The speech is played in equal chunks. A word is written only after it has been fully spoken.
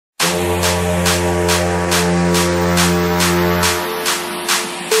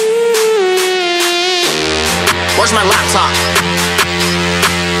Top.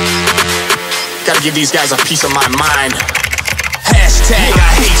 Gotta give these guys a piece of my mind. Hashtag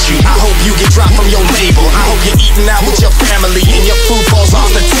I hate you. I hope you get dropped from your label. I hope you're eating out with your family and your food falls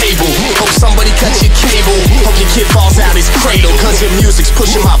off the table. Hope somebody cuts your cable. Hope your kid falls out his cradle. Cause your music's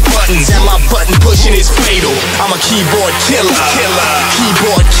pushing my buttons and my button pushing is fatal. I'm a keyboard killer.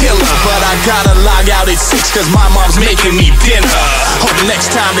 Keyboard killer. But I gotta log out at 6 cause my mom's making me dinner. Hope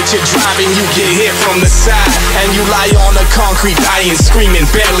next time that you're driving you get hit from the side and you lie on the concrete dying, screaming,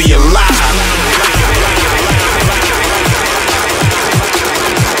 barely alive.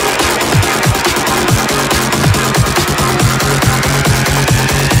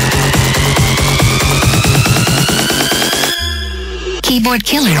 Keyboard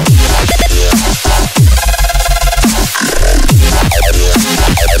killer.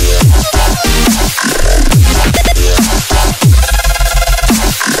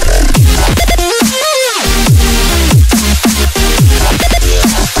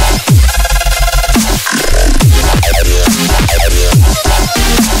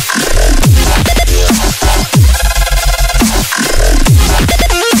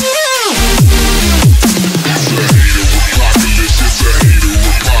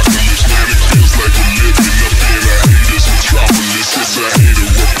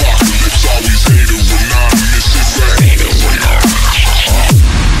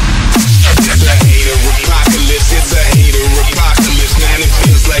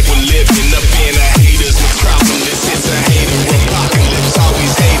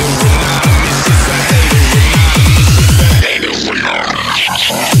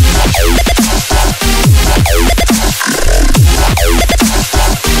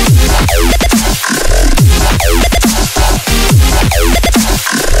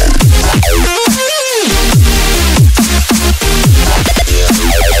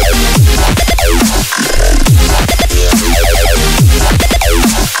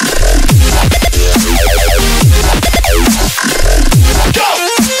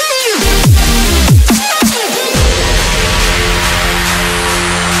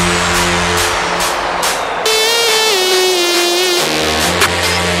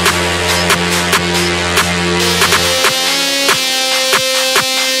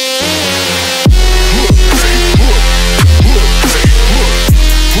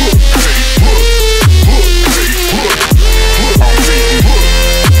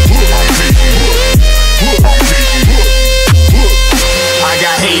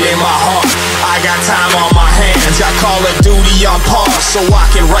 Call of Duty on pause so I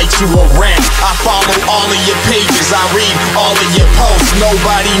can write you a rant. I follow all of your pages, I read all of your posts.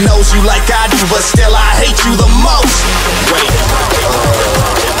 Nobody knows you like I do, but still I hate you the most.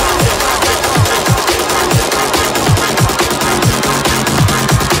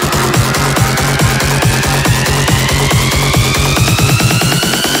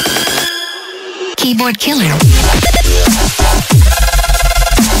 Keyboard killer.